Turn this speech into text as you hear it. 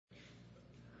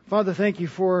Father, thank you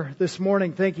for this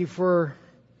morning. Thank you for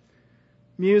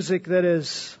music that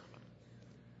has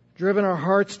driven our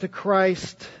hearts to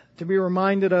Christ, to be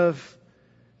reminded of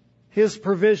His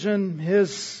provision,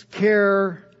 His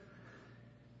care,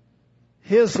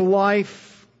 His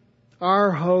life,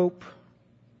 our hope,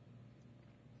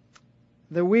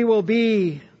 that we will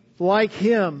be like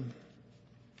Him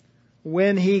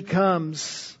when He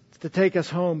comes to take us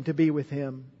home to be with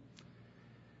Him.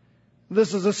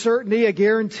 This is a certainty, a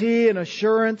guarantee, an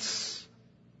assurance.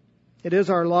 It is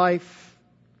our life.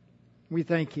 We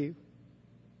thank you.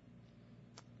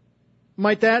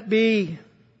 Might that be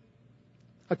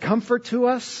a comfort to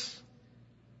us?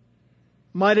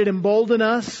 Might it embolden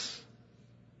us?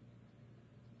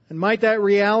 And might that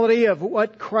reality of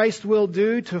what Christ will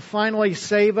do to finally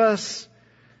save us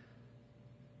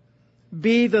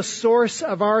be the source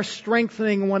of our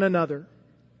strengthening one another?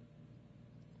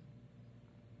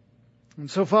 And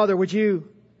so, Father, would you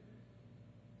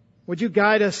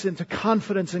guide us into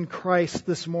confidence in Christ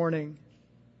this morning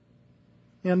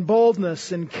and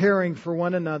boldness in caring for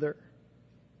one another?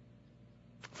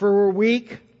 For we're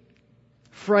weak,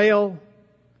 frail,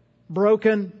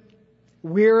 broken,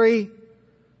 weary,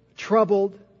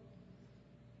 troubled,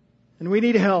 and we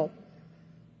need help.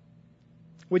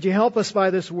 Would you help us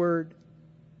by this word?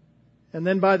 And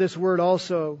then by this word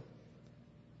also,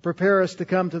 prepare us to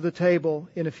come to the table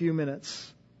in a few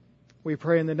minutes. We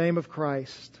pray in the name of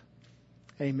Christ.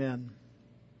 Amen.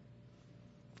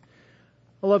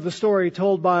 I love the story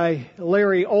told by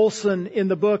Larry Olson in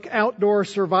the book Outdoor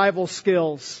Survival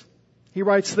Skills. He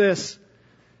writes this: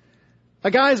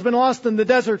 a guy's been lost in the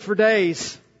desert for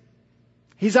days.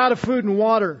 He's out of food and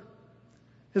water.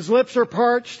 His lips are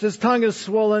parched, his tongue is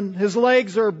swollen, his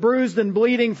legs are bruised and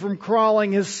bleeding from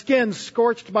crawling, his skin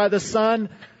scorched by the sun,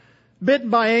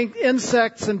 bitten by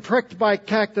insects and pricked by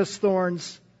cactus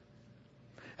thorns.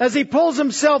 As he pulls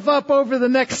himself up over the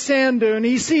next sand dune,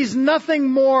 he sees nothing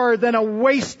more than a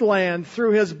wasteland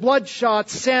through his bloodshot,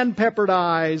 sand-peppered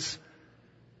eyes.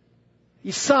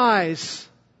 He sighs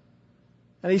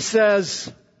and he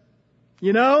says,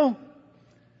 "You know,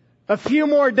 a few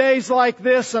more days like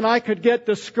this and I could get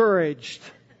discouraged."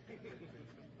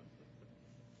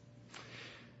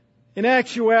 In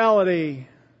actuality,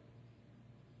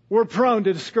 we're prone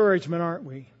to discouragement, aren't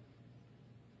we?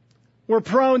 We're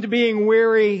prone to being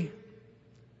weary.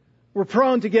 We're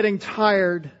prone to getting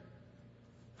tired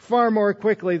far more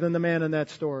quickly than the man in that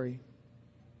story.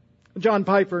 John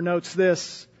Piper notes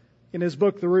this in his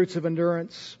book, The Roots of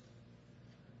Endurance.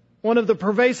 One of the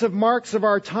pervasive marks of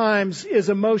our times is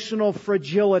emotional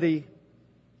fragility.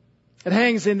 It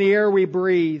hangs in the air we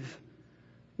breathe.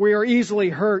 We are easily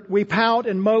hurt. We pout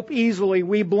and mope easily.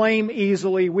 We blame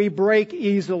easily. We break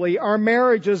easily. Our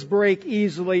marriages break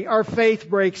easily. Our faith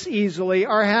breaks easily.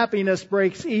 Our happiness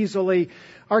breaks easily.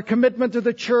 Our commitment to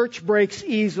the church breaks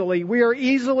easily. We are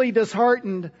easily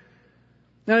disheartened.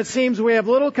 And it seems we have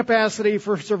little capacity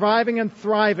for surviving and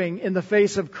thriving in the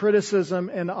face of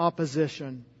criticism and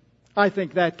opposition. I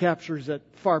think that captures it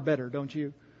far better, don't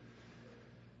you?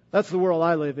 That's the world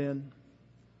I live in.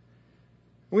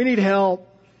 We need help.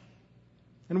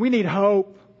 And we need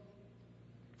hope.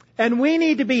 And we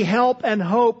need to be help and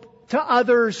hope to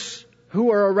others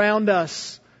who are around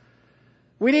us.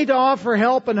 We need to offer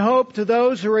help and hope to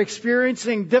those who are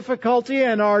experiencing difficulty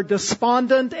and are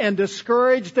despondent and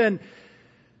discouraged and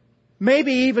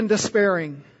maybe even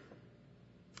despairing.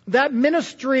 That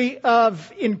ministry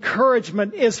of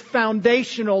encouragement is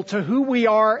foundational to who we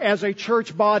are as a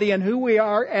church body and who we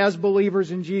are as believers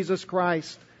in Jesus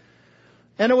Christ.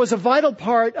 And it was a vital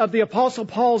part of the Apostle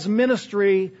Paul's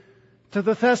ministry to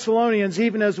the Thessalonians,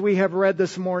 even as we have read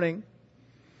this morning.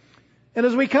 And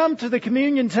as we come to the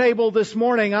communion table this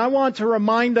morning, I want to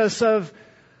remind us of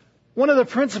one of the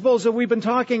principles that we've been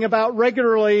talking about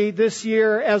regularly this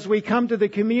year as we come to the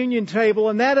communion table,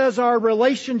 and that is our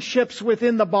relationships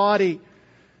within the body.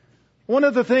 One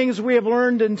of the things we have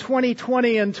learned in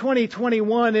 2020 and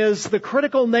 2021 is the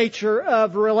critical nature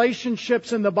of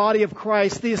relationships in the body of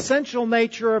Christ, the essential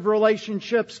nature of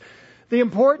relationships, the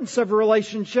importance of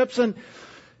relationships. And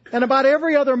about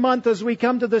every other month as we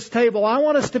come to this table, I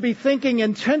want us to be thinking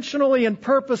intentionally and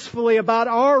purposefully about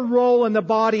our role in the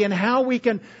body and how we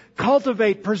can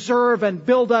cultivate, preserve, and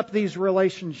build up these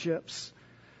relationships.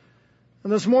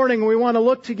 And this morning we want to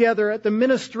look together at the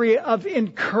ministry of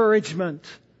encouragement.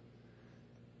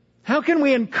 How can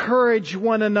we encourage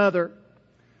one another?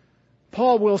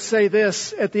 Paul will say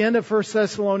this at the end of 1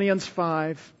 Thessalonians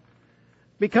 5.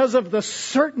 Because of the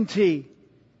certainty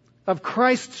of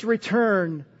Christ's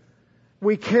return,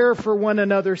 we care for one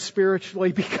another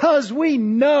spiritually, because we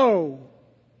know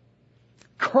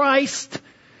Christ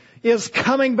is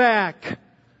coming back.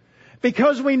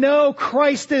 Because we know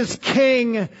Christ is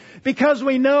King. Because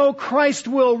we know Christ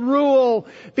will rule.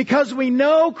 Because we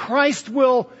know Christ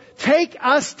will take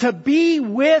us to be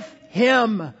with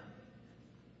Him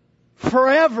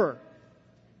forever.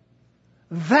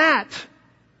 That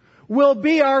will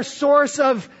be our source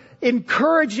of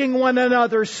encouraging one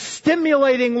another,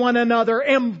 stimulating one another,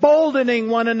 emboldening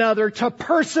one another to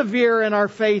persevere in our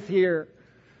faith here.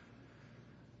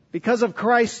 Because of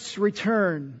Christ's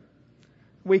return,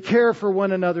 we care for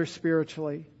one another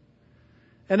spiritually.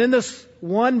 And in this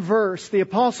one verse, the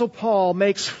Apostle Paul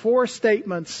makes 4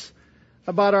 statements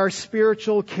about our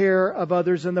spiritual care of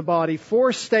others in the body.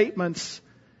 4 statements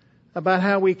about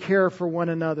how we care for one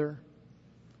another.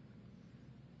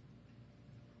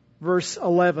 Verse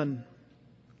 11.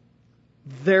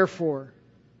 Therefore.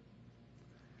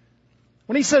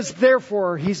 When he says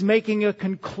therefore, he's making a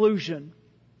conclusion.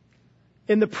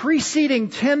 In the preceding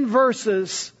 10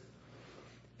 verses,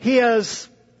 he has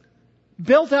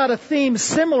built out a theme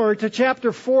similar to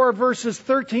chapter 4, verses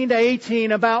 13 to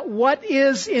 18, about what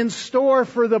is in store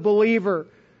for the believer.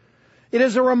 It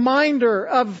is a reminder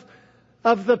of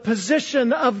the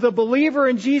position of the believer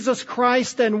in Jesus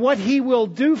Christ and what He will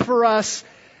do for us.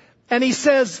 And he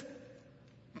says,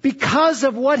 because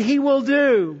of what He will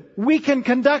do, we can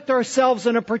conduct ourselves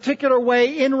in a particular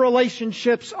way in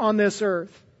relationships on this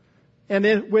earth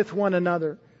and with one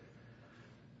another.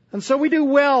 And so we do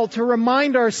well to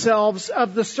remind ourselves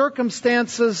of the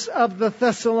circumstances of the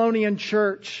Thessalonian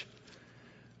church.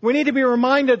 We need to be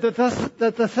reminded that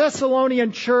the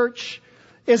Thessalonian church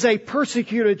is a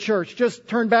persecuted church. Just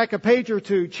turn back a page or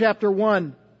two, chapter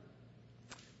 1,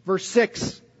 verse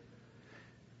 6.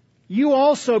 You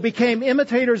also became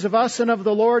imitators of us and of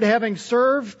the Lord, having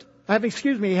received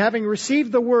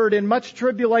the word in much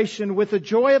tribulation with the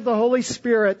joy of the Holy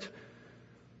Spirit,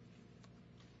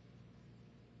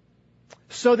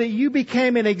 so that you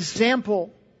became an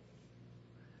example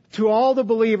to all the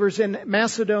believers in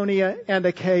Macedonia and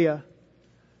Achaia.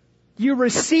 You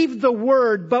received the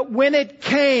word, but when it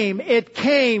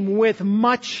came with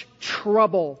much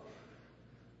trouble,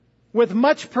 with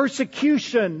much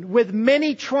persecution, with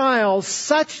many trials,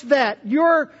 such that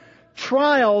your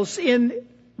trials in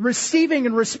receiving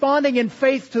and responding in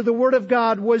faith to the Word of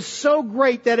God was so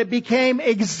great that it became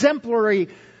exemplary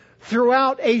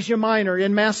throughout Asia Minor,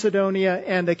 in Macedonia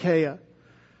and Achaia.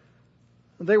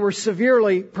 They were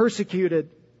severely persecuted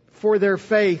for their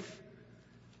faith.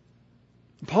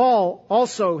 Paul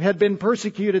also had been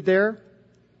persecuted there.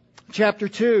 Chapter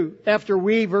 2,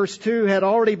 verse 2, had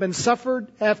already suffered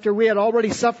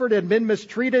and been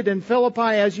mistreated in Philippi,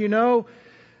 as you know,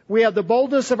 we have the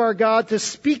boldness of our God to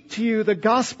speak to you the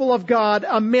gospel of God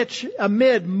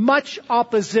amid much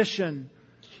opposition.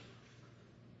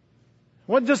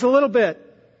 It wasn't just a little bit.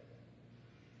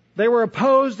 They were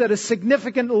opposed at a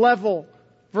significant level.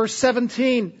 Verse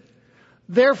 17,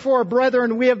 therefore,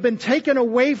 brethren, we have been taken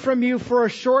away from you for a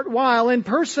short while, in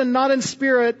person, not in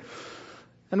spirit,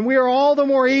 and we are all the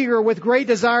more eager with great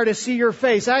desire to see your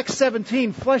face. Acts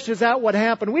 17 fleshes out what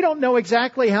happened. We don't know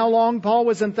exactly how long Paul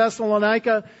was in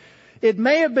Thessalonica. It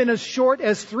may have been as short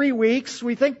as 3 weeks.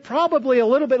 We think probably a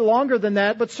little bit longer than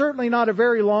that, but certainly not a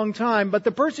very long time. But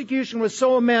the persecution was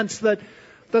so immense that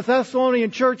the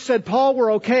Thessalonian church said, Paul,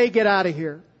 we're okay, get out of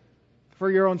here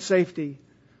for your own safety.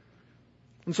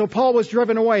 And so Paul was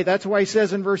driven away. That's why he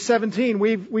says in verse 17,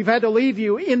 we've had to leave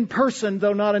you in person,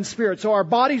 though not in spirit. So our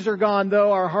bodies are gone,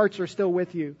 though our hearts are still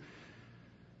with you.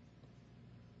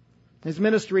 His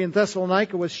ministry in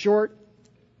Thessalonica was short.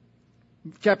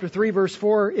 Chapter 3, verse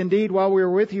 4, indeed, while we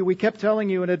were with you, we kept telling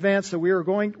you in advance that we were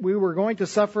going to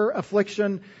suffer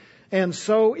affliction, and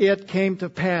so it came to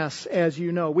pass, as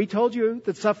you know. We told you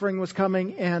that suffering was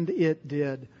coming, and it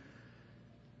did.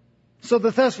 So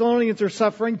the Thessalonians are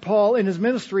suffering. Paul, in his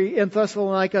ministry in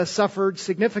Thessalonica, suffered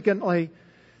significantly.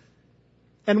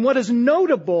 And what is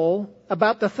notable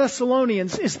about the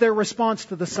Thessalonians is their response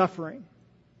to the suffering.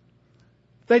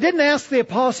 They didn't ask the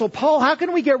apostle, Paul, how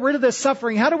can we get rid of this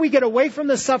suffering? How do we get away from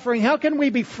this suffering? How can we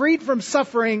be freed from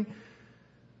suffering?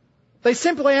 They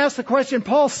simply asked the question,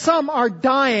 Paul, some are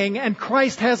dying and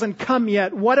Christ hasn't come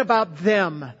yet. What about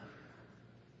them?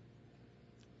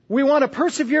 We want to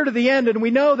persevere to the end, and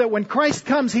we know that when Christ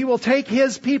comes, He will take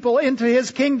His people into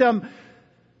His kingdom.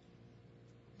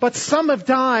 But some have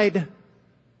died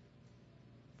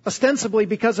ostensibly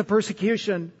because of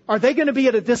persecution. Are they going to be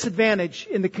at a disadvantage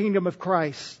in the kingdom of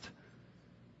Christ?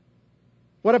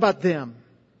 What about them?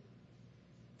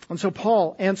 And so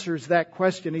Paul answers that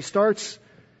question. He starts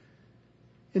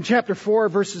in chapter 4,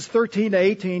 verses 13 to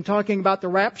 18, talking about the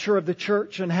rapture of the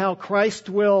church and how Christ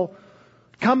will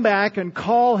come back and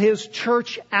call His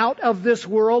church out of this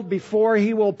world before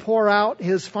He will pour out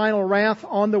His final wrath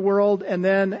on the world, and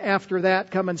then after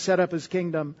that come and set up His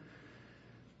kingdom.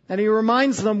 And He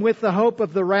reminds them with the hope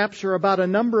of the rapture about a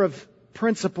number of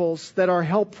principles that are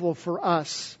helpful for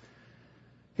us.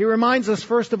 He reminds us,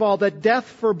 first of all, that death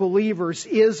for believers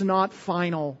is not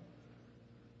final.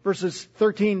 Verses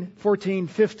 13, 14,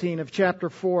 15 of chapter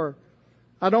 4.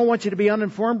 I don't want you to be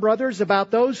uninformed, brothers,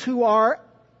 about those who are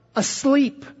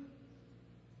asleep.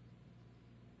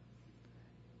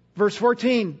 Verse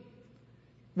 14.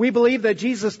 We believe that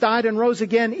Jesus died and rose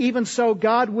again. Even so,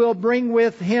 God will bring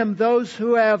with Him those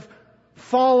who have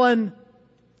fallen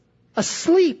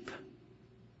asleep.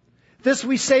 This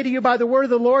we say to you by the word of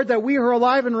the Lord, that we who are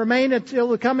alive and remain until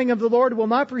the coming of the Lord will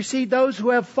not precede those who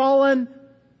have fallen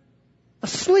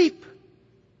asleep.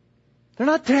 They're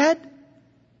not dead.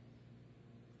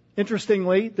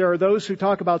 Interestingly, there are those who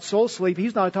talk about soul sleep.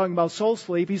 He's not talking about soul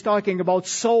sleep. He's talking about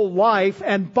soul life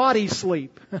and body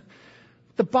sleep.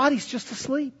 The body's just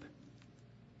asleep.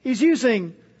 He's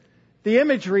using the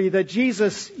imagery that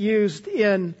Jesus used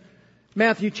in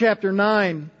Matthew chapter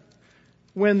 9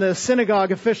 when the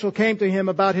synagogue official came to Him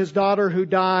about his daughter who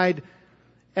died.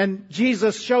 And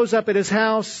Jesus shows up at his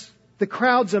house. The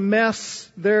crowd's a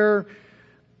mess. They're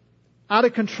out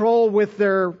of control with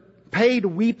their paid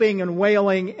weeping and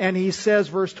wailing. And He says,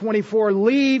 verse 24,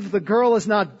 leave, the girl has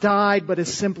not died, but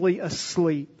is simply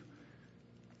asleep.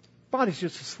 Body's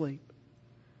just asleep.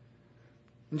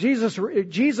 And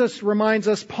Jesus reminds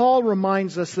us, Paul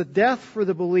reminds us that death for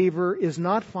the believer is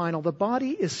not final. The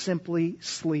body is simply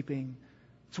sleeping.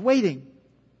 It's waiting.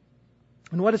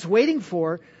 And what it's waiting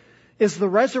for is the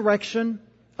resurrection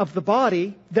of the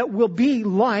body that will be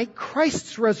like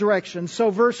Christ's resurrection. So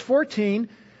verse 14,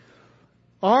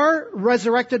 our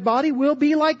resurrected body will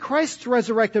be like Christ's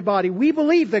resurrected body. We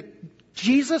believe that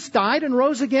Jesus died and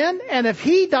rose again, and if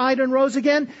He died and rose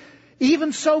again,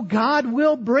 even so God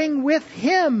will bring with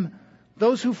Him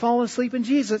those who fall asleep in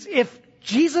Jesus. If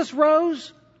Jesus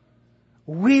rose,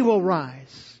 we will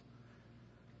rise.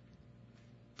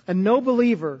 And no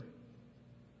believer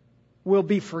will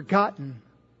be forgotten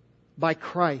by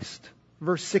Christ.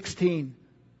 Verse 16.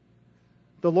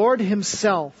 The Lord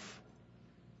Himself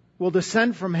will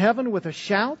descend from heaven with a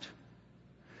shout,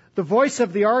 the voice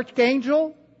of the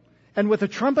archangel, and with the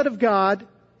trumpet of God,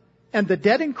 and the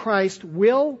dead in Christ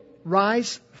will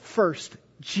rise first.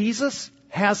 Jesus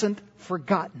hasn't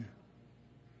forgotten.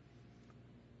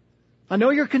 I know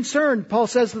you're concerned, Paul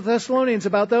says to the Thessalonians,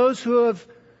 about those who have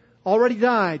already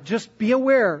died. Just be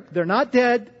aware, they're not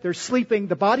dead, they're sleeping,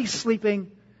 the body's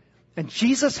sleeping, and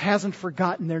Jesus hasn't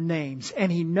forgotten their names,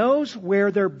 and He knows where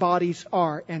their bodies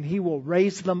are, and He will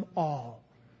raise them all.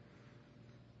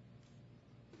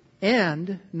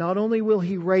 And not only will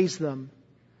He raise them,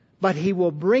 but He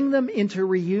will bring them into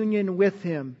reunion with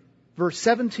Him. Verse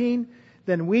 17,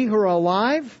 then we who are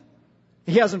alive,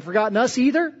 He hasn't forgotten us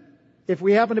either, if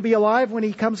we happen to be alive when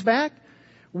He comes back.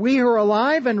 We who are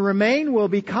alive and remain will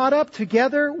be caught up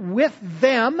together with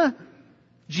them,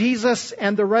 Jesus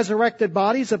and the resurrected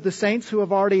bodies of the saints who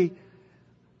have already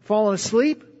fallen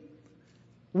asleep,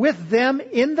 with them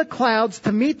in the clouds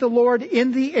to meet the Lord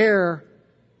in the air.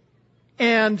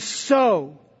 And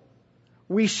so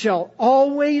we shall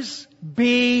always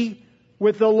be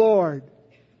with the Lord.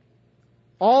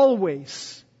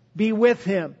 Always be with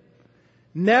Him.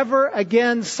 Never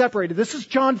again separated. This is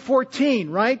John 14,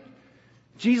 right?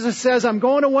 Jesus says, I'm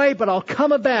going away, but I'm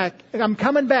coming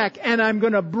back, and I'm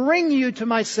going to bring you to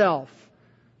myself.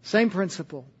 Same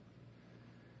principle.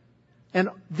 And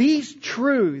these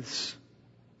truths,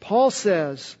 Paul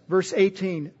says, verse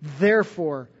 18,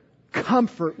 therefore,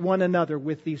 comfort one another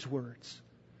with these words.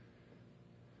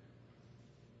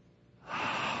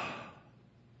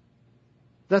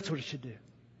 That's what it should do.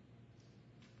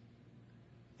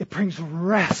 It brings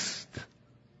rest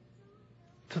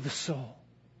to the soul.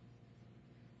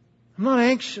 I'm not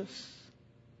anxious.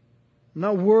 I'm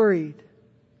not worried.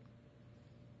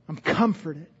 I'm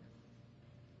comforted.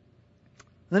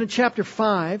 Then in chapter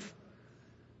 5,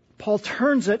 Paul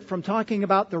turns it from talking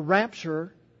about the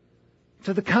rapture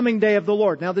to the coming day of the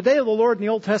Lord. Now, the day of the Lord in the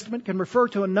Old Testament can refer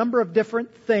to a number of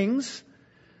different things,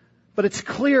 but it's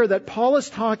clear that Paul is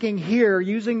talking here,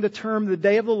 using the term the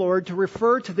day of the Lord, to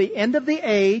refer to the end of the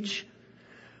age,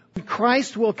 when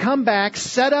Christ will come back,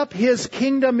 set up His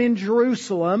kingdom in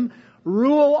Jerusalem,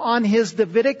 rule on His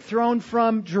Davidic throne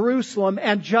from Jerusalem,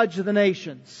 and judge the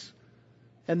nations.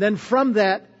 And then from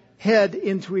that, head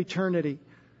into eternity.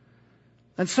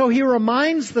 And so he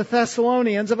reminds the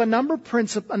Thessalonians of a number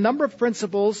of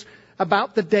principles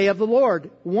about the day of the Lord.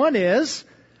 One is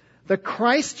that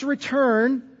Christ's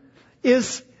return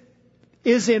is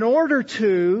in order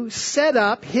to set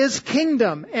up His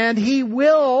kingdom, and He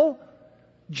will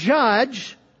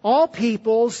judge all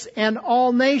peoples and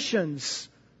all nations.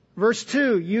 Verse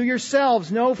 2, you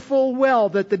yourselves know full well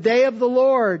that the day of the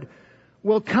Lord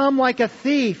will come like a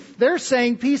thief. They're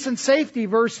saying peace and safety,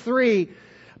 verse 3,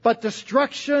 but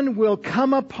destruction will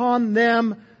come upon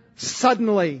them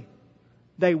suddenly.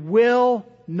 They will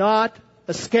not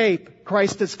escape.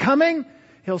 Christ is coming.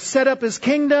 He'll set up His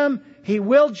kingdom. He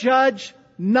will judge.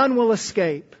 None will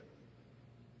escape.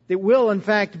 It will, in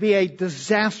fact, be a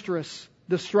disastrous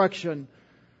destruction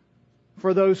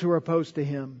for those who are opposed to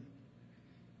Him.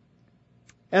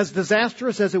 As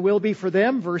disastrous as it will be for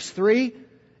them, verse 3,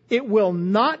 it will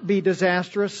not be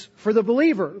disastrous for the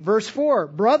believer. Verse 4,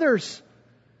 brothers,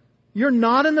 you're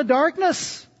not in the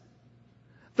darkness,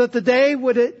 that the day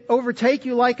would overtake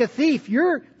you like a thief.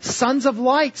 You're sons of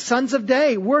light, sons of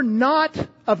day. We're not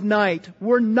of night.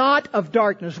 We're not of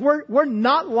darkness. We're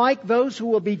not like those who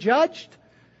will be judged.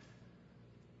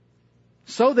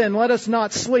 So then, let us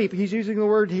not sleep. He's using the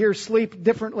word here, sleep,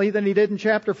 differently than he did in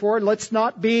chapter 4. Let's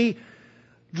not be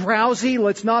drowsy.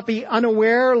 Let's not be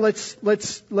unaware. Let's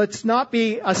not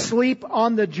be asleep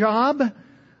on the job.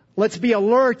 Let's be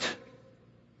alert,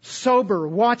 sober,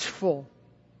 watchful.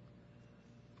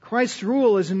 Christ's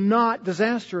rule is not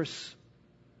disastrous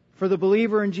for the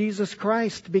believer in Jesus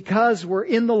Christ because we're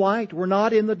in the light. We're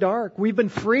not in the dark. We've been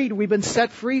freed. We've been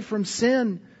set free from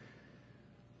sin.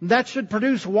 That should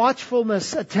produce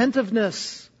watchfulness,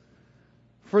 attentiveness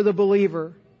for the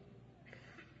believer.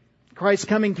 Christ's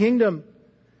coming kingdom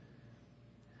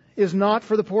is not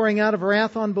for the pouring out of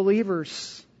wrath on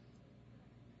believers.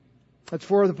 It's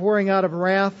for the pouring out of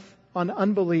wrath on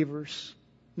unbelievers.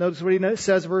 Notice what he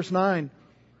says, verse 9.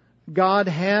 God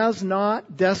has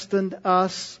not destined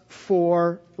us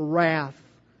for wrath.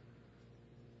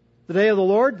 The day of the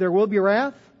Lord, there will be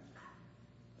wrath.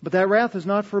 But that wrath is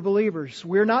not for believers.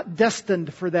 We're not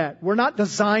destined for that. We're not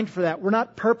designed for that. We're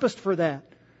not purposed for that.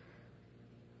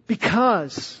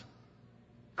 Because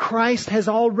Christ has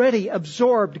already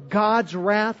absorbed God's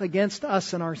wrath against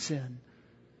us and our sin.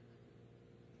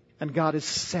 And God is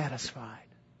satisfied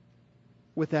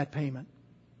with that payment.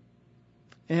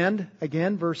 And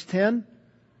again, verse 10,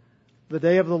 the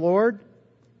day of the Lord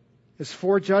is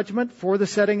for judgment, for the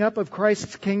setting up of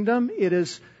Christ's kingdom. It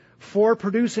is for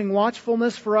producing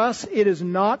watchfulness for us. It is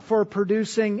not for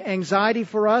producing anxiety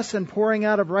for us and pouring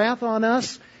out of wrath on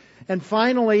us. And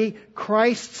finally,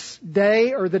 Christ's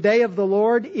day, or the day of the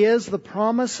Lord, is the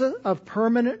promise of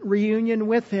permanent reunion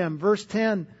with Him. Verse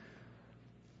 10,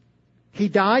 He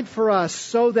died for us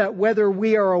so that whether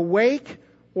we are awake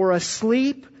or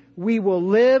asleep, we will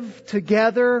live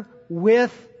together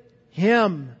with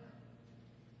Him.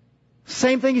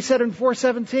 Same thing He said in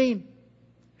 4:17.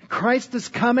 Christ is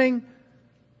coming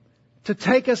to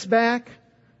take us back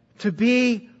to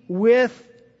be with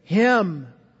Him.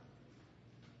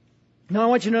 Now I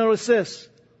want you to notice this.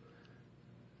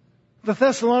 The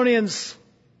Thessalonians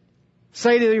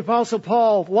say to the Apostle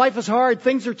Paul, life is hard,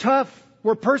 things are tough,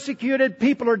 we're persecuted,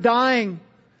 people are dying,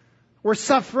 we're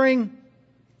suffering.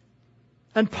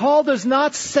 And Paul does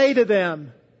not say to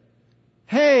them,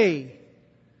 hey,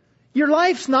 your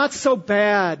life's not so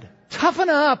bad. Toughen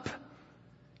up.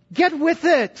 Get with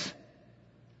it.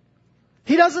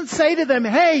 He doesn't say to them,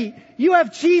 hey, you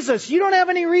have Jesus. You don't have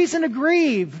any reason to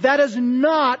grieve. That is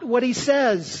not what he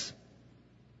says.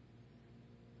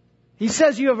 He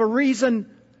says you have a reason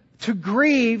to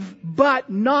grieve, but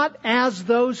not as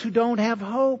those who don't have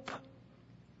hope.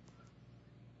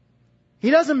 He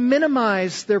doesn't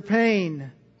minimize their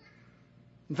pain.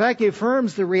 In fact, he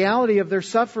affirms the reality of their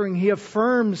suffering. He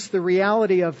affirms the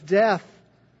reality of death.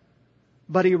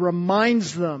 But he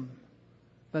reminds them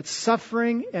that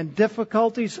suffering and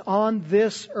difficulties on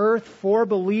this earth for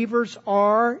believers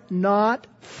are not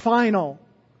final.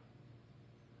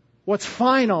 What's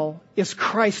final is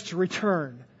Christ's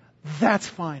return. That's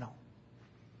final.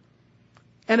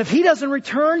 And if He doesn't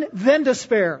return, then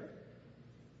despair.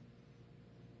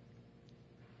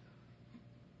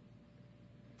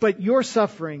 But your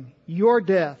suffering, your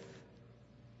death,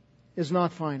 is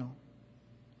not final.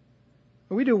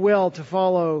 We do well to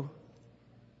follow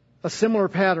a similar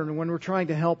pattern when we're trying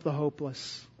to help the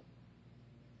hopeless.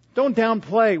 Don't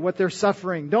downplay what they're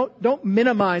suffering. Don't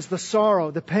minimize the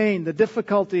sorrow, the pain, the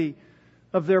difficulty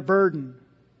of their burden.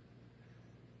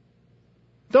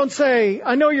 Don't say,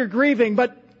 I know you're grieving,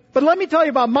 but let me tell you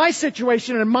about my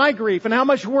situation and my grief and how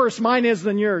much worse mine is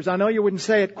than yours. I know you wouldn't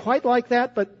say it quite like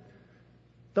that, but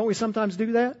don't we sometimes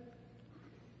do that?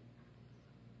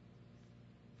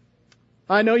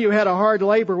 I know you had a hard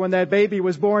labor when that baby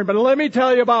was born, but let me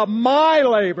tell you about my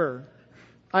labor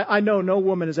I know no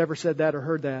woman has ever said that or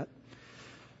heard that.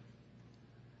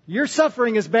 Your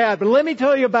suffering is bad, but let me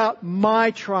tell you about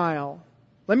my trial.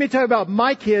 Let me tell you about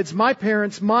my kids, my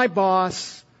parents, my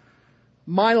boss,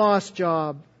 my lost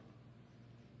job.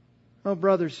 Oh,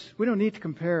 brothers, we don't need to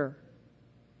compare.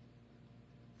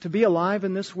 To be alive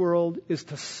in this world is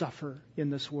to suffer in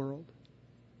this world.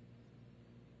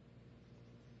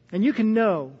 And you can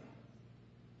know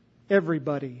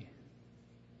everybody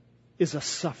is a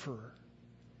sufferer.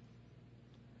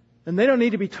 And they don't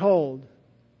need to be told,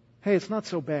 hey, it's not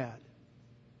so bad.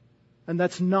 And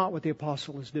that's not what the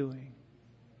apostle is doing.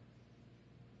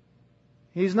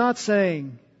 He's not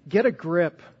saying, get a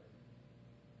grip.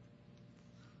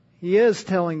 He is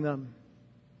telling them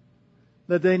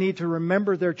that they need to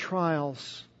remember their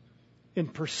trials in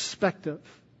perspective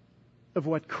of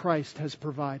what Christ has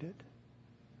provided.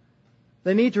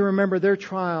 They need to remember their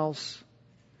trials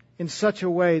in such a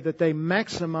way that they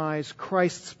maximize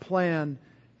Christ's plan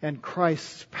and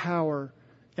Christ's power,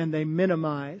 and they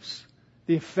minimize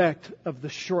the effect of the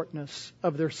shortness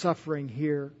of their suffering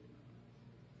here.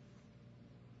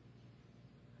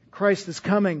 Christ is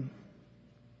coming.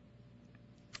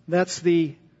 That's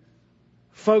the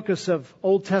focus of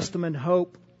Old Testament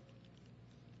hope.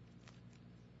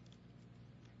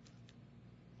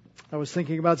 I was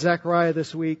thinking about Zechariah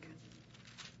this week.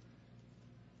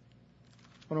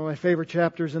 One of my favorite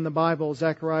chapters in the Bible,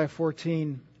 Zechariah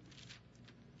 14.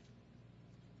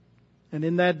 And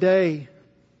in that day,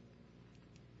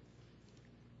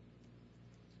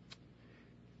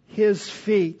 His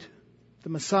feet, the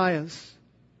Messiah's,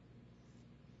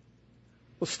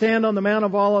 will stand on the Mount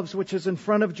of Olives, which is in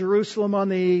front of Jerusalem on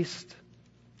the east.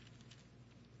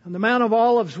 And the Mount of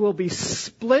Olives will be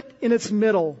split in its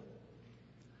middle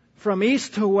from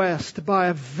east to west by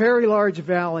a very large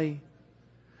valley,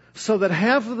 so that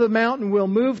half of the mountain will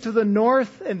move to the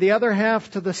north and the other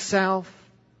half to the south.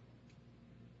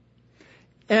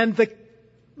 And the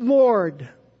Lord,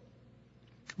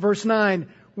 verse 9,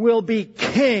 will be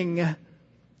king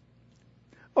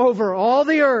over all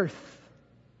the earth.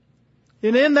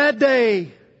 And in that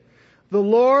day, the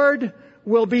Lord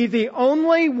will be the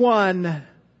only one,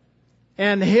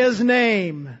 and His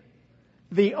name,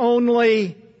 the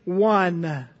only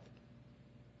one.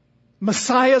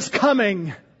 Messiah's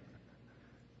coming.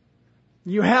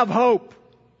 You have hope.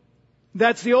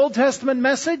 That's the Old Testament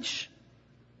message.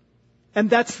 And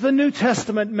that's the New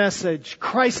Testament message.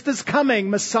 Christ is coming.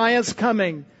 Messiah's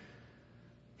coming.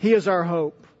 He is our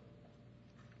hope.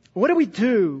 What do we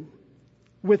do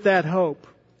with that hope?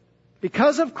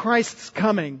 Because of Christ's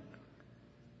coming,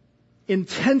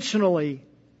 intentionally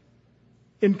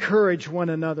encourage one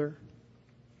another.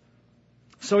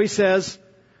 So he says,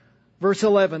 verse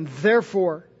 11,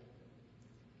 therefore,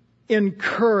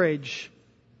 encourage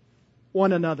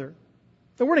one another.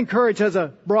 The word encourage has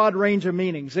a broad range of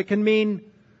meanings. It can mean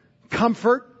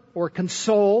comfort or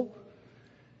console.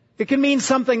 It can mean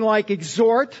something like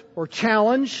exhort or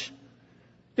challenge.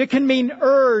 It can mean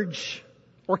urge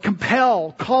or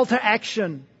compel, call to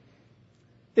action.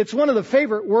 It's one of the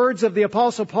favorite words of the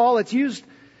Apostle Paul. It's used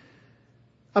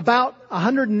about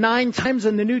 109 times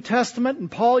in the New Testament,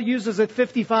 and Paul uses it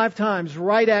 55 times.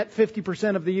 Right at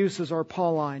 50% of the uses are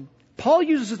Pauline. Paul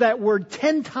uses that word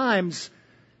 10 times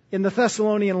in the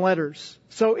Thessalonian letters.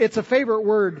 So it's a favorite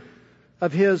word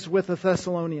of his with the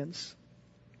Thessalonians.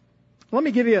 Let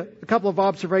me give you a couple of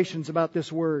observations about this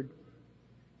word.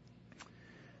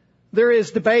 There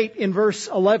is debate in verse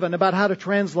 11 about how to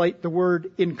translate the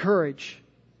word encourage.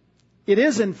 It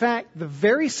is, in fact, the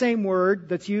very same word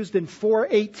that's used in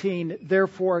 4:18,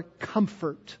 therefore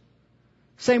comfort.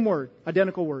 Same word,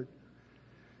 identical word.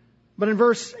 But in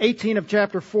verse 18 of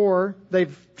chapter 4,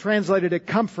 they've translated it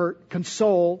comfort,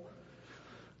 console.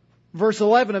 Verse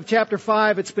 11 of chapter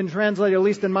 5, it's been translated, at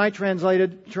least in my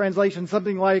translation,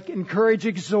 something like encourage,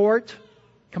 exhort,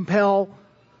 compel,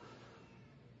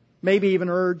 maybe even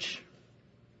urge.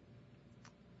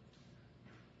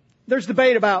 There's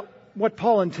debate about what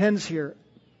Paul intends here.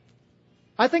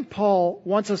 I think Paul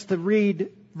wants us to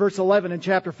read verse 11 in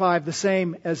chapter 5 the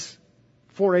same as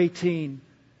 4:18.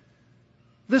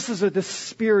 This is a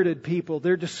dispirited people.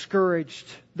 They're discouraged.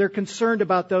 They're concerned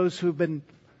about those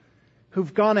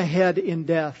who've gone ahead in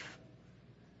death.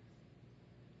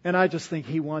 And I just think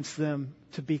he wants them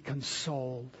to be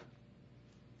consoled.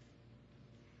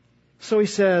 So he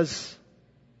says,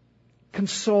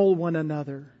 console one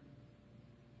another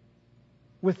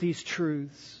with these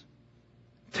truths.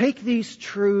 Take these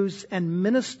truths and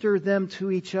minister them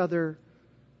to each other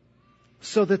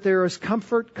so that there is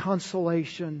comfort,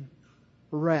 consolation,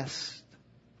 rest.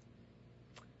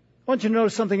 I I want you to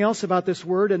notice something else about this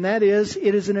word, and that is,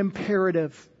 it is an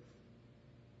imperative.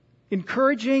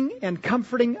 Encouraging and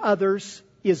comforting others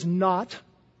is not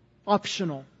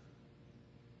optional.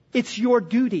 It's your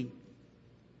duty.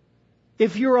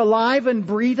 If you're alive and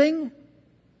breathing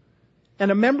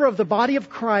and a member of the body of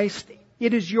Christ,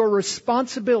 it is your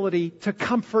responsibility to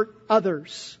comfort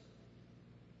others.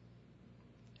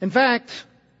 In fact,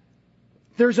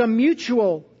 there's a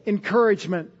mutual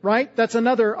encouragement, right? That's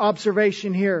another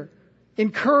observation here.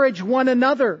 Encourage one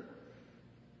another.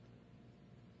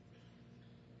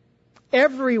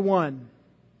 Everyone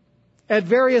at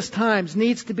various times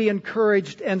needs to be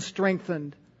encouraged and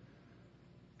strengthened.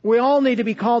 We all need to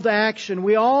be called to action.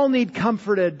 We all need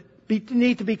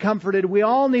need to be comforted. We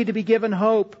all need to be given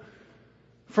hope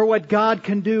for what God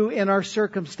can do in our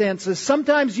circumstances.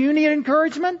 Sometimes you need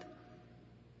encouragement.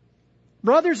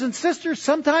 Brothers and sisters,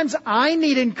 sometimes I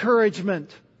need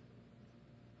encouragement.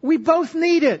 We both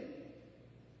need it.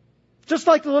 Just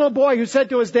like the little boy who said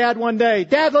to his dad one day,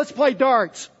 "Dad, let's play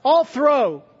darts. I'll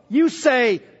throw. You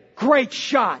say, 'Great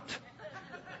shot.'"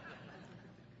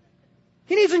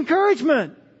 He needs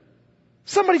encouragement.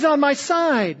 Somebody's on my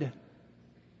side.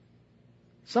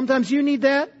 Sometimes you need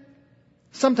that.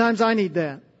 Sometimes I need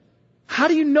that. How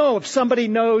do you know if somebody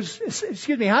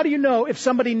how do you know if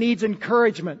somebody needs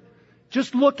encouragement?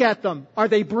 Just look at them. Are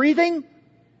they breathing?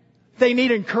 They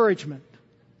need encouragement.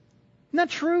 Isn't that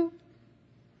true?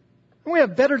 We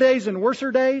have better days and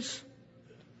worser days.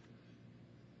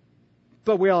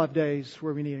 But we all have days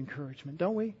where we need encouragement,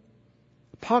 don't we?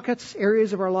 Pockets,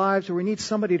 areas of our lives where we need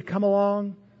somebody to come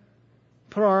along,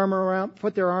 put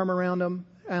their arm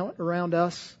around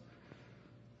us,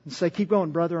 and say, "Keep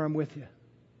going, brother, I'm with you.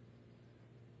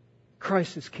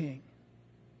 Christ is King.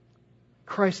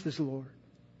 Christ is Lord."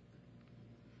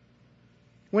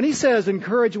 When he says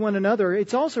encourage one another,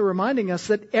 it's also reminding us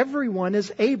that everyone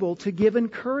is able to give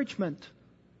encouragement.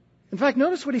 In fact,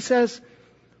 notice what he says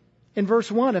in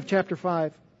verse 1 of chapter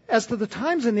 5. As to the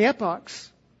times and the epochs.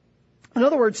 In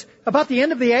other words, about the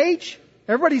end of the age,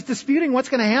 everybody's disputing what's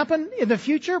going to happen in the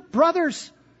future. Brothers,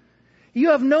 you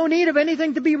have no need of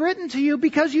anything to be written to you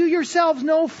because you yourselves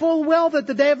know full well that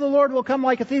the day of the Lord will come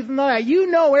like a thief in the night.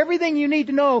 You know everything you need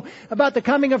to know about the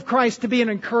coming of Christ to be an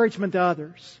encouragement to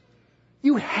others.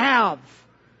 You have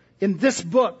in this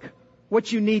book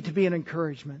what you need to be an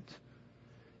encouragement.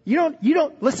 You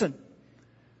don't, listen.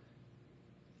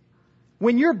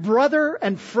 When your brother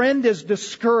and friend is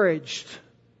discouraged,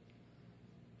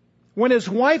 when his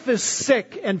wife is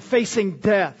sick and facing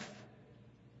death,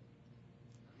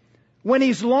 when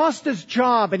he's lost his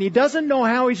job and he doesn't know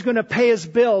how he's going to pay his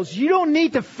bills, you don't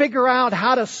need to figure out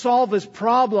how to solve his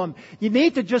problem. You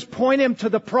need to just point him to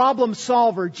the problem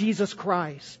solver, Jesus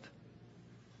Christ.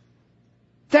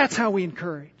 That's how we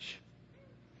encourage.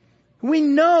 We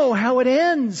know how it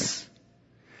ends.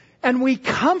 And we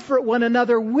comfort one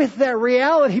another with that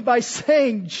reality by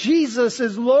saying, Jesus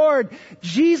is Lord.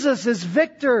 Jesus is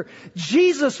victor.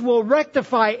 Jesus will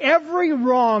rectify every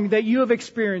wrong that you have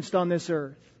experienced on this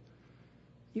earth.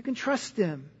 You can trust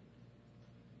Him.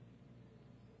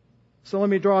 So let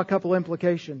me draw a couple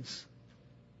implications.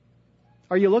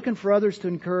 Are you looking for others to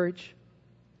encourage?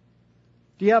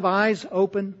 Do you have eyes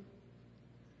open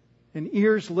and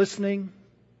ears listening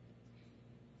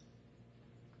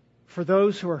for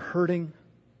those who are hurting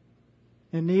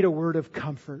and need a word of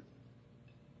comfort?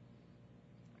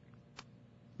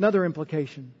 Another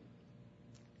implication.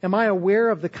 Am I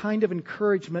aware of the kind of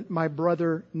encouragement my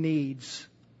brother needs?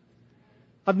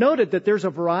 I've noted that there's a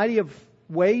variety of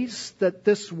ways that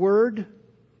this word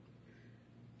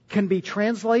can be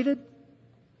translated.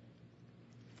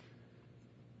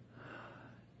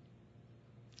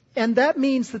 And that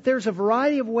means that there's a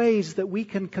variety of ways that we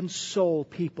can console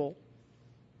people.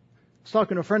 I was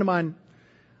talking to a friend of mine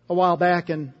a while back,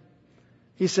 and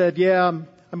he said, "Yeah,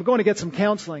 I'm going to get some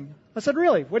counseling." I said,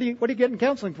 "Really? What are you getting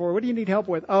counseling for? What do you need help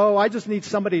with?" "Oh, I just need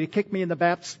somebody to kick me in the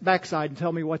backside and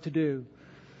tell me what to do.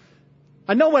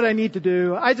 I know what I need to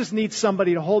do. I just need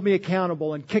somebody to hold me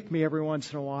accountable and kick me every once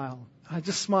in a while." I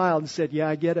just smiled and said, "Yeah,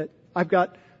 I get it. I've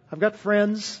got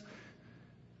friends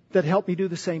that help me do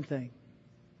the same thing."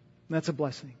 And that's a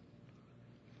blessing.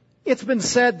 It's been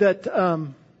said that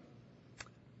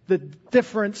the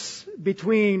difference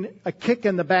between a kick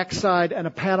in the backside and a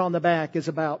pat on the back is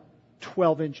about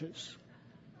 12 inches.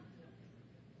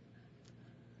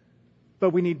 But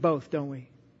we need both, don't we?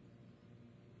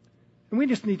 And we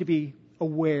just need to be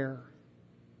aware.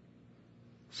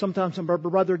 Sometimes our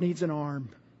brother needs an arm.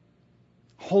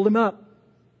 Hold him up.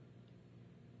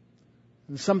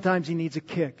 And sometimes he needs a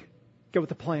kick. Get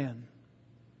with a plan.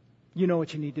 You know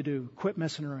what you need to do. Quit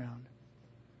messing around.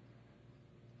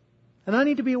 And I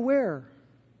need to be aware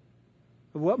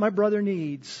of what my brother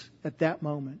needs at that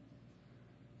moment.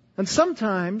 And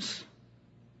sometimes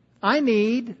I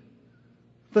need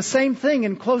the same thing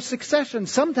in close succession.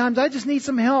 Sometimes I just need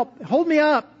some help. Hold me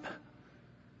up.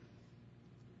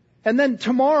 And then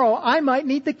tomorrow I might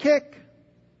need the kick.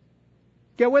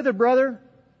 Get with it, brother.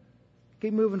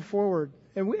 Keep moving forward.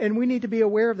 And we need to be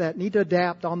aware of that. Need to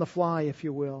adapt on the fly, if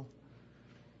you will.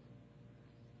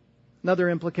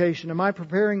 Another implication. Am I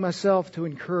preparing myself to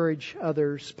encourage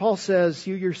others? Paul says,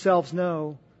 you yourselves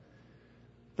know.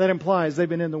 That implies they've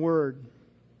been in the Word.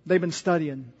 They've been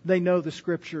studying. They know the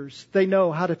Scriptures. They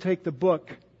know how to take the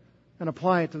book and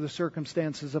apply it to the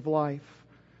circumstances of life.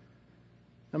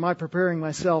 Am I preparing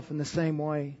myself in the same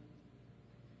way?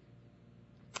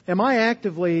 Am I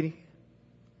actively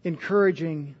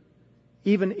encouraging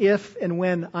even if and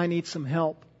when I need some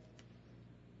help?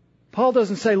 Paul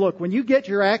doesn't say, look, when you get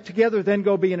your act together, then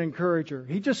go be an encourager.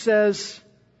 He just says,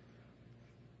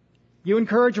 you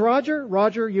encourage Roger,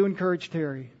 Roger, you encourage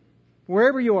Terry.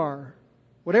 Wherever you are,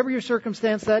 whatever your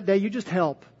circumstance that day, you just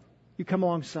help. You come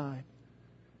alongside.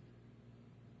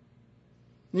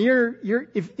 I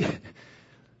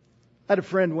had a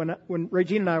friend when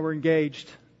Regina and I were engaged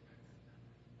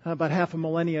about half a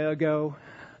millennia ago,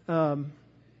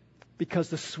 because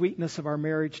the sweetness of our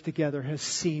marriage together has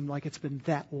seemed like it's been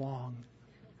that long.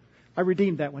 I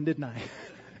redeemed that one, didn't I?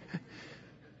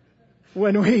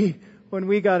 When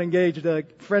we got engaged, a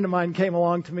friend of mine came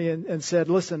along to me and said,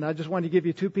 listen, I just want to give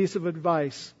you 2 pieces of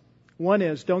advice. One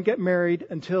is, don't get married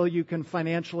until you can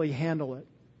financially handle it.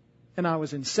 And I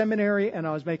was in seminary and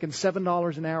I was making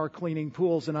 $7 an hour cleaning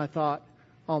pools, and I thought,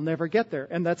 I'll never get there.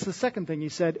 And that's the second thing he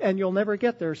said, and you'll never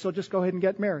get there, so just go ahead and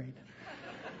get married.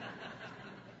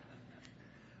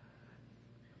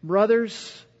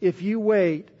 Brothers, if you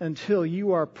wait until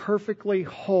you are perfectly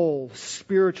whole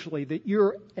spiritually, that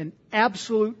you're an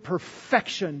absolute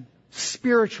perfection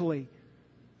spiritually,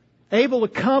 able to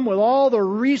come with all the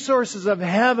resources of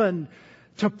heaven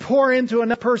to pour into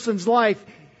another person's life,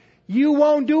 you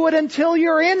won't do it until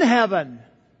you're in heaven.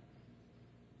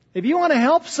 If you want to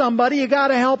help somebody, you got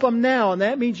to help them now, and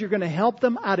that means you're going to help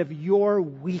them out of your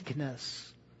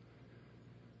weakness.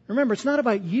 Remember, it's not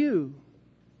about you.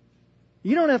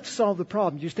 You don't have to solve the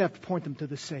problem. You just have to point them to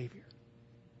the Savior.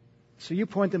 So you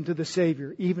point them to the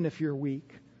Savior, even if you're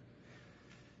weak.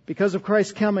 Because of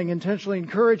Christ's coming, intentionally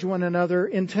encourage one another,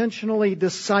 intentionally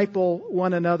disciple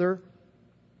one another.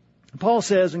 Paul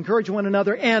says, encourage one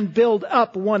another and build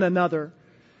up one another.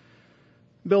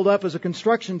 Build up is a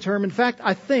construction term. In fact,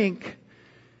 I think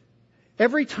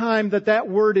every time that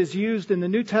word is used in the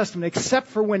New Testament, except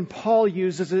for when Paul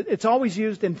uses it, it's always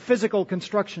used in physical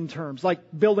construction terms, like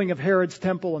building of Herod's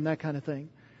temple and that kind of thing.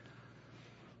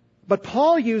 But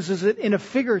Paul uses it in a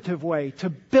figurative way,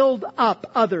 to build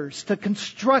up others, to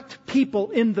construct people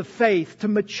in the faith, to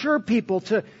mature people,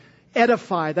 to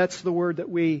edify. That's the word that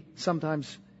we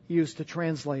sometimes use to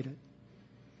translate it.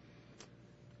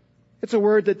 It's a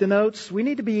word that denotes we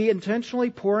need to be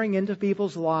intentionally pouring into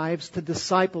people's lives to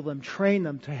disciple them, train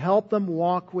them, to help them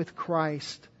walk with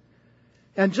Christ.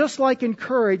 And just like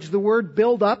encourage, the word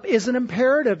build up is an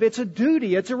imperative. It's a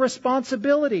duty. It's a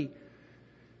responsibility.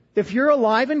 If you're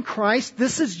alive in Christ,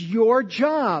 this is your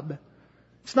job.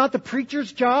 It's not the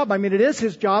preacher's job. I mean, it is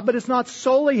his job, but it's not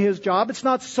solely his job. It's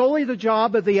not solely the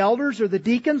job of the elders or the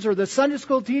deacons or the Sunday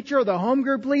school teacher or the home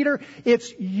group leader.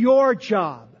 It's your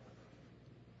job.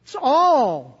 It's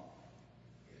all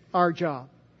our job.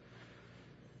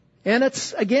 And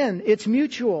it's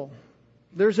mutual.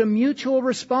 There's a mutual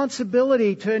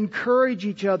responsibility to encourage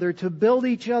each other, to build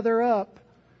each other up,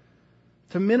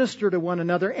 to minister to one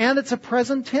another. And it's a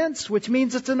present tense, which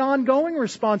means it's an ongoing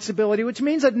responsibility, which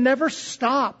means it never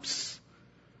stops.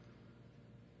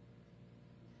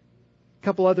 A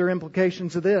couple other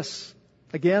implications of this.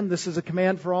 Again, this is a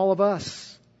command for all of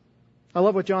us. I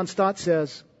love what John Stott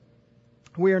says.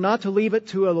 We are not to leave it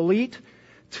to an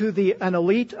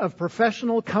elite of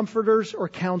professional comforters or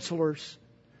counselors.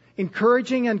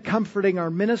 Encouraging and comforting are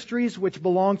ministries which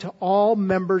belong to all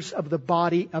members of the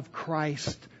body of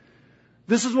Christ.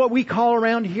 This is what we call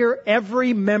around here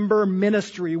every member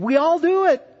ministry. We all do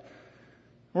it.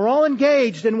 We're all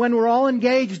engaged, and when we're all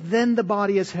engaged, then the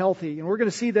body is healthy. And we're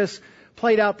going to see this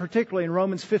played out particularly in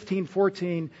Romans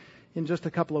 15:14 in just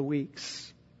a couple of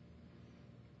weeks.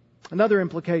 Another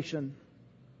implication.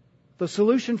 The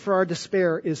solution for our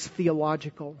despair is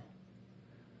theological.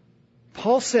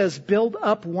 Paul says, build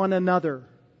up one another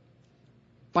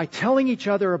by telling each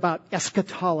other about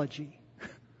eschatology.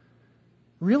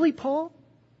 Really, Paul?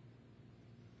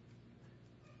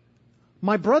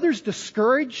 My brother's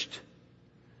discouraged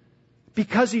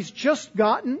because he's just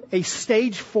gotten a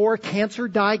stage 4 cancer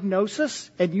diagnosis,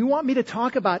 and you want me to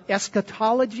talk about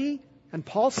eschatology? And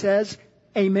Paul says,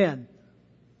 amen.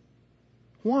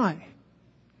 Why?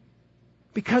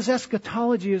 Because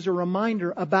eschatology is a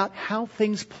reminder about how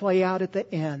things play out at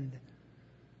the end.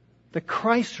 That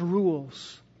Christ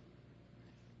rules,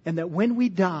 and that when we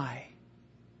die,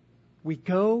 we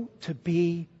go to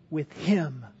be with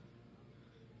Him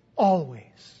always.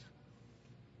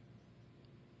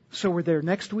 So we're there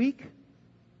next week,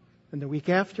 and the week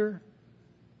after,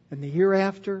 and the year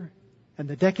after, and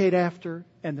the decade after,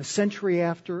 and the century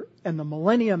after, and the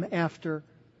millennium after,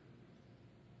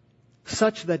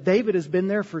 such that David has been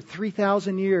there for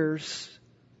 3,000 years,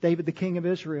 David the king of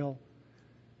Israel,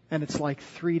 and it's like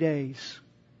 3 days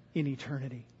in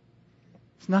eternity.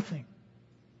 It's nothing.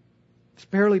 It's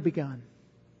barely begun.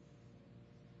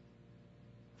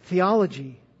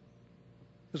 Theology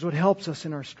is what helps us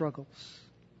in our struggles.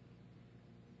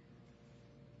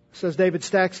 Says David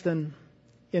Staxton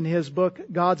in his book,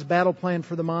 God's Battle Plan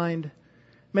for the Mind,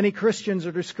 many Christians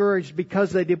are discouraged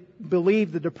because they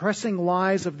believe the depressing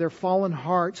lies of their fallen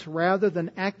hearts rather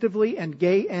than actively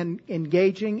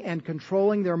engaging and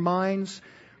controlling their minds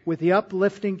with the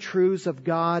uplifting truths of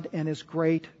God and His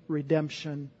great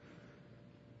redemption.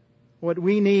 What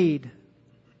we need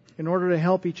in order to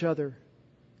help each other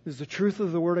is the truth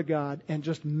of the Word of God and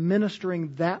just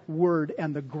ministering that Word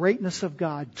and the greatness of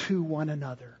God to one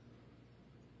another.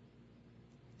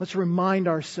 Let's remind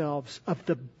ourselves of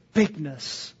the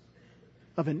bigness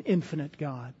of an infinite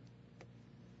God.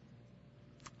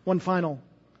 One final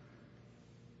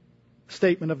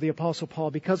statement of the Apostle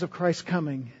Paul. Because of Christ's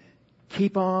coming,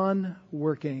 keep on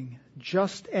working,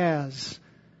 just as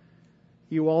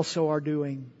you also are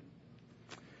doing.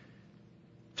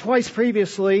 Twice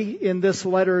previously in this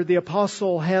letter, the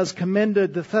Apostle has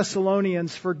commended the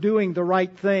Thessalonians for doing the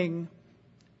right thing.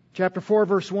 Chapter 4,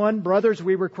 verse 1, brothers,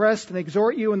 we request and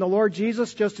exhort you in the Lord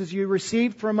Jesus, just as you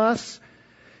received from us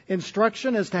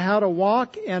instruction as to how to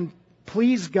walk and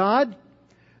please God,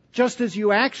 just as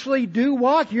you actually do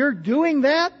walk, you're doing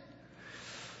that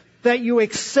you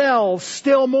excel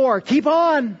still more. Keep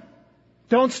on.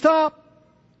 Don't stop.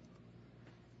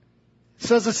 It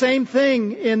says the same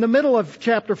thing in the middle of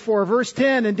chapter 4, verse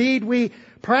 10. Indeed, we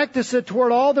practice it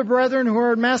toward all the brethren who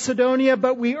are in Macedonia,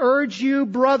 but we urge you,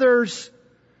 brothers,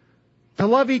 to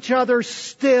love each other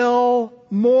still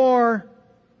more.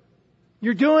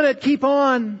 You're doing it. Keep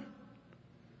on.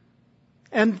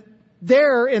 And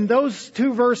there, in those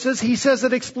two verses, he says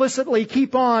it explicitly,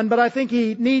 keep on, but I think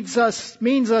he means us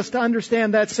to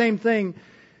understand that same thing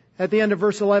at the end of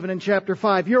verse 11 in chapter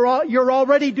 5. You're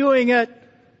already doing it.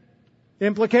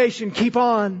 Implication, keep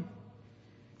on.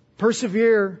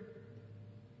 Persevere.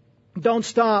 Don't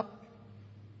stop.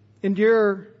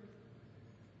 Endure.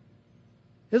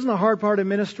 Isn't the hard part of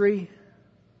ministry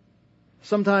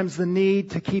sometimes the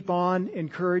need to keep on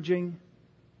encouraging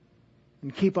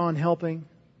and keep on helping?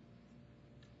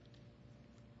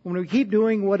 When we keep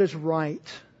doing what is right,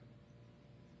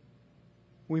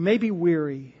 we may be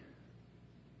weary,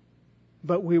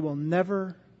 but we will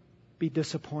never be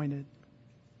disappointed.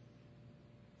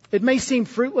 It may seem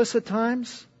fruitless at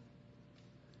times,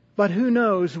 but who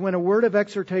knows when a word of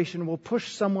exhortation will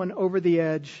push someone over the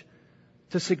edge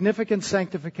to significant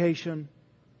sanctification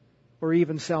or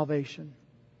even salvation.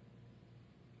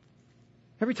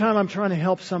 Every time I'm trying to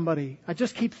help somebody, I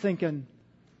just keep thinking,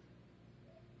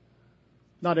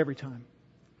 not every time.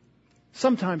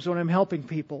 Sometimes when I'm helping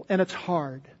people and it's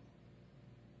hard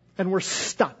and we're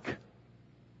stuck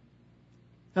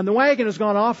and the wagon has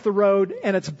gone off the road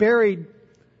and it's buried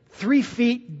 3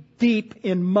 feet deep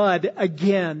in mud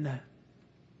again.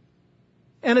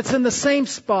 And it's in the same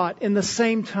spot in the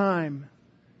same time.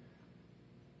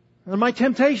 And my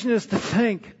temptation is to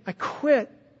think, I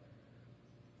quit.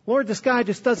 Lord, this guy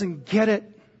just doesn't get it.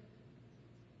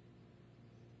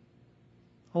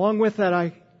 Along with that,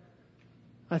 I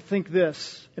think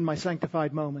this in my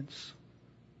sanctified moments.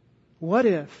 What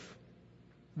if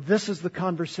this is the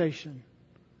conversation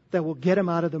that will get him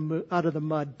out of the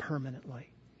mud permanently?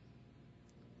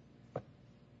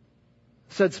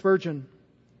 Said Spurgeon,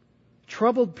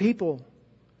 troubled people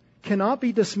cannot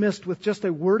be dismissed with just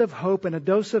a word of hope and a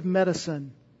dose of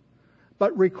medicine,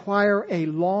 but require a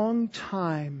long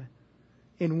time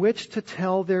in which to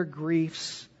tell their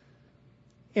griefs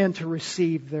and to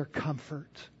receive their comfort.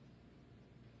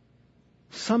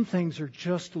 Some things are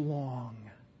just long.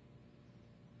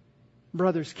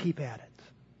 Brothers, keep at it.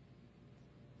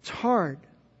 It's hard,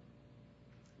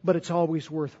 but it's always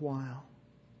worthwhile.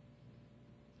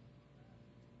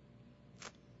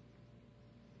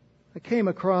 I came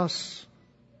across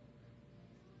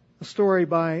a story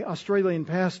by Australian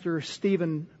pastor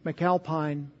Stephen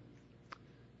McAlpine.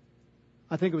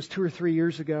 I think it was 2 or 3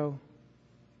 years ago.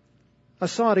 I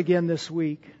saw it again this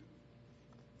week.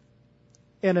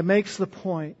 And it makes the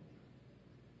point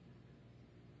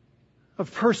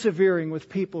of persevering with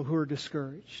people who are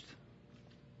discouraged.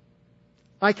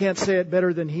 I can't say it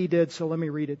better than he did, so let me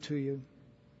read it to you.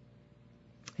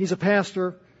 He's a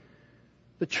pastor.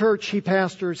 The church he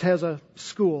pastors has a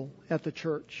school at the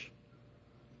church.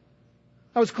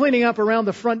 I was cleaning up around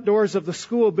the front doors of the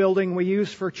school building we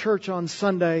use for church on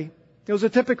Sunday. It was a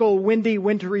typical windy,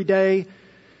 wintry day.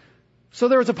 So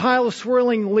there was a pile of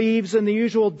swirling leaves and the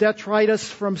usual detritus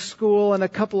from school and a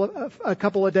couple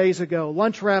of days ago.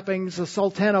 Lunch wrappings, a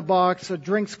sultana box, a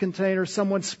drinks container,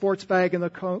 someone's sports bag in the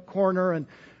corner, and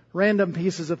random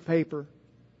pieces of paper.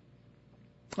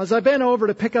 As I bent over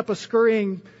to pick up a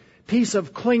scurrying piece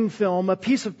of cling film, a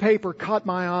piece of paper caught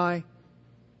my eye.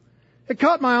 It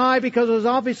caught my eye because it was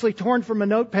obviously torn from a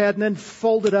notepad and then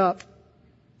folded up.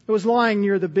 It was lying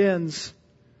near the bins.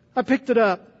 I picked it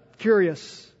up,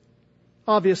 curious.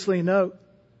 Obviously a note.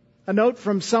 A note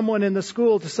from someone in the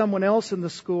school to someone else in the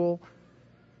school.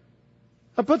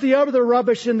 I put the other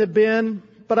rubbish in the bin,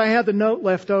 but I had the note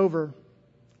left over.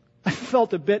 I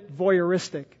felt a bit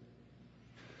voyeuristic.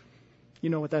 You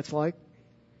know what that's like.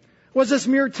 Was this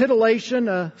mere titillation,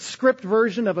 a script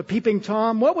version of a peeping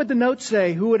Tom? What would the note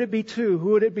say? Who would it be to?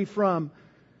 Who would it be from?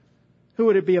 Who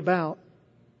would it be about?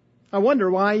 I wonder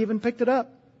why I even picked it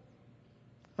up.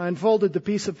 I unfolded the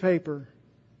piece of paper,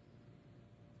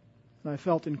 and I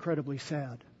felt incredibly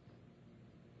sad.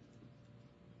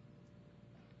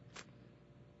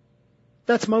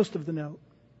 That's most of the note.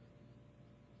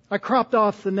 I cropped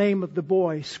off the name of the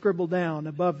boy scribbled down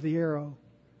above the arrow.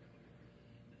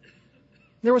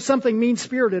 There was something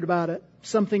mean-spirited about it,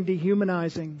 something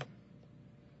dehumanizing.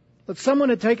 That someone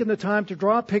had taken the time to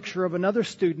draw a picture of another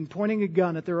student pointing a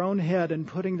gun at their own head and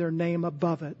putting their name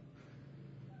above it,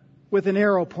 with an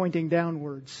arrow pointing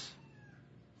downwards.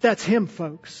 That's him,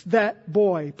 folks. That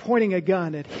boy pointing a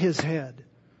gun at his head.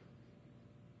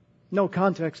 No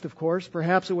context, of course.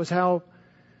 Perhaps it was how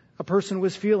a person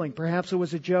was feeling. Perhaps it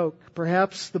was a joke.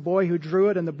 Perhaps the boy who drew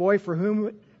it and the boy for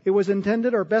whom it was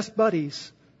intended are best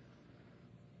buddies.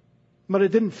 But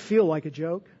it didn't feel like a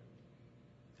joke.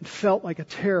 It felt like a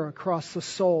tear across the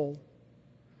soul.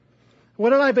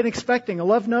 What had I been expecting? A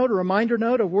love note, a reminder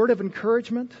note, a word of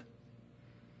encouragement?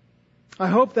 I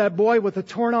hope that boy with the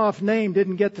torn off name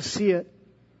didn't get to see it.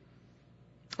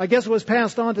 I guess it was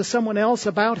passed on to someone else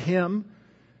about him.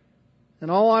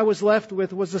 And all I was left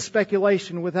with was the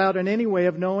speculation without in any way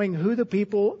of knowing who the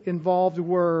people involved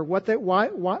were, what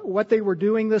they were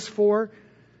doing this for,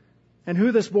 and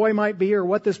who this boy might be or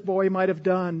what this boy might have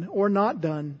done or not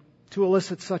done to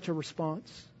elicit such a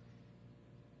response.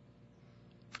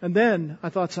 And then I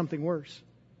thought something worse.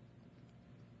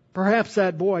 Perhaps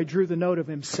that boy drew the note of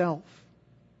himself.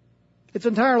 It's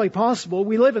entirely possible.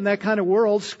 We live in that kind of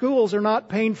world. Schools are not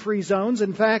pain-free zones.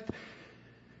 In fact,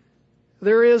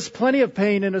 there is plenty of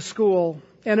pain in a school,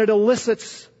 and it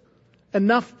elicits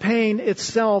enough pain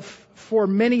itself for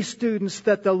many students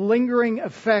that the lingering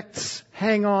effects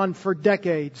hang on for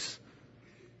decades.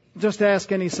 Just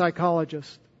ask any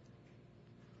psychologist.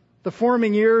 The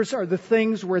forming years are the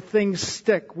things where things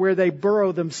stick, where they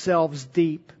burrow themselves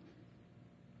deep.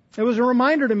 It was a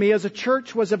reminder to me as a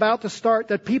church was about to start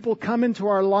that people come into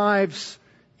our lives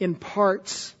in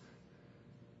parts.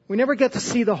 We never get to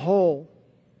see the whole.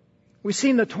 We've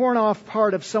seen the torn off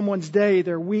part of someone's day,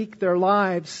 their week, their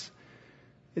lives.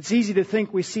 It's easy to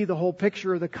think we see the whole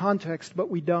picture or the context, but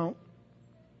we don't.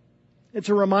 It's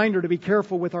a reminder to be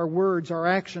careful with our words, our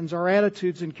actions, our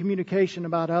attitudes, and communication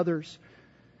about others.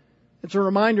 It's a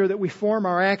reminder that we form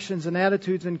our actions and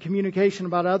attitudes and communication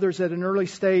about others at an early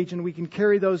stage, and we can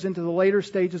carry those into the later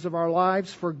stages of our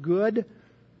lives for good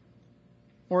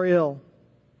or ill.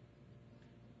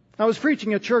 I was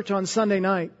preaching at church on Sunday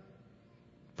night,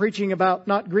 preaching about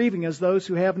not grieving as those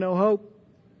who have no hope.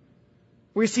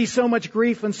 We see so much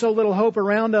grief and so little hope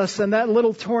around us, and that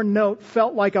little torn note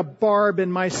felt like a barb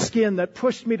in my skin that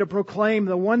pushed me to proclaim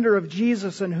the wonder of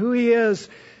Jesus and who He is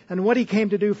and what He came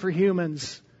to do for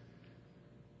humans.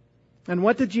 And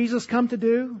what did Jesus come to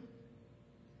do?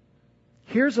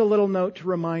 Here's a little note to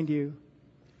remind you.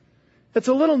 It's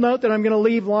a little note that I'm going to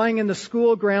leave lying in the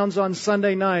school grounds on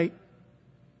Sunday night,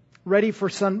 ready for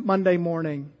Monday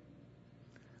morning.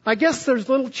 I guess there's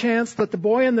little chance that the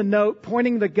boy in the note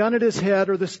pointing the gun at his head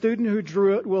or the student who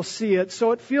drew it will see it,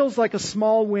 so it feels like a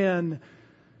small win,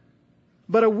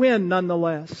 but a win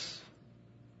nonetheless.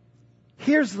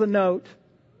 Here's the note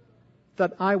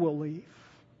that I will leave.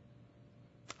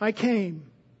 I came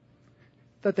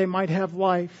that they might have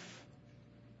life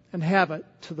and have it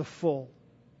to the full.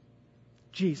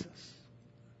 Jesus.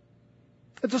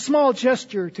 It's a small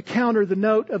gesture to counter the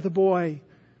note of the boy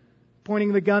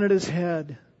pointing the gun at his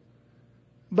head,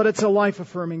 but it's a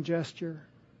life-affirming gesture.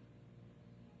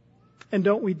 And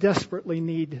don't we desperately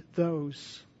need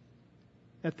those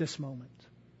at this moment?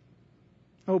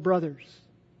 Oh, brothers,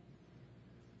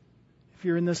 if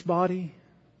you're in this body,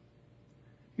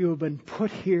 you have been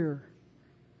put here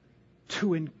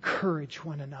to encourage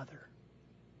one another.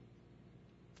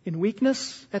 In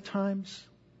weakness at times,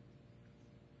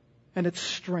 and its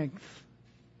strength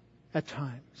at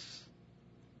times.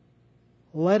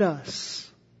 Let us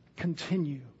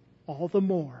continue all the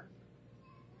more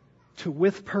to,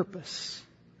 with purpose,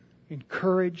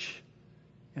 encourage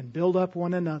and build up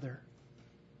one another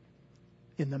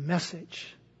in the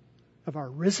message of our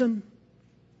risen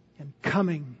and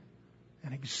coming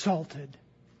and exalted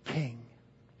King.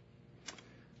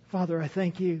 Father, I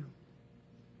thank you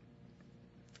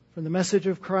for the message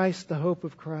of Christ, the hope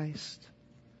of Christ,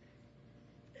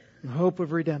 and the hope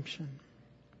of redemption.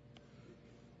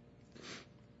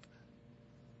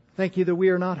 Thank you that we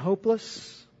are not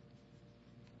hopeless,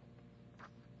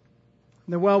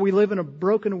 and that while we live in a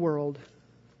broken world,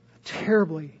 a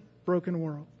terribly broken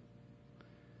world,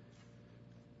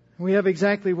 we have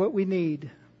exactly what we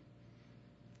need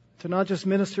to not just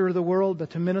minister to the world,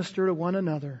 but to minister to one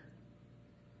another,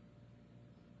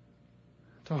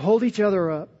 to hold each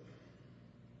other up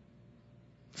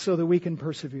so that we can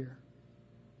persevere.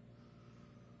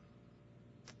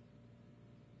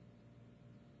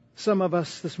 Some of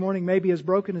us this morning may be as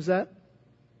broken as that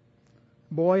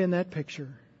boy in that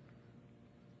picture.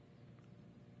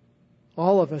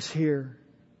 All of us here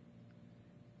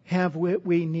have what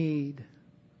we need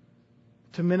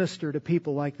to minister to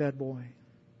people like that boy.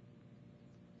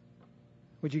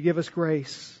 Would you give us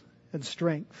grace and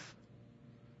strength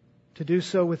to do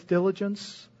so with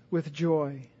diligence, with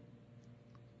joy,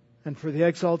 and for the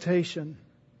exaltation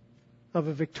of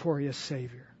a victorious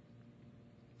Savior,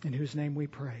 in whose name we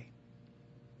pray.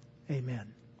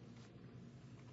 Amen.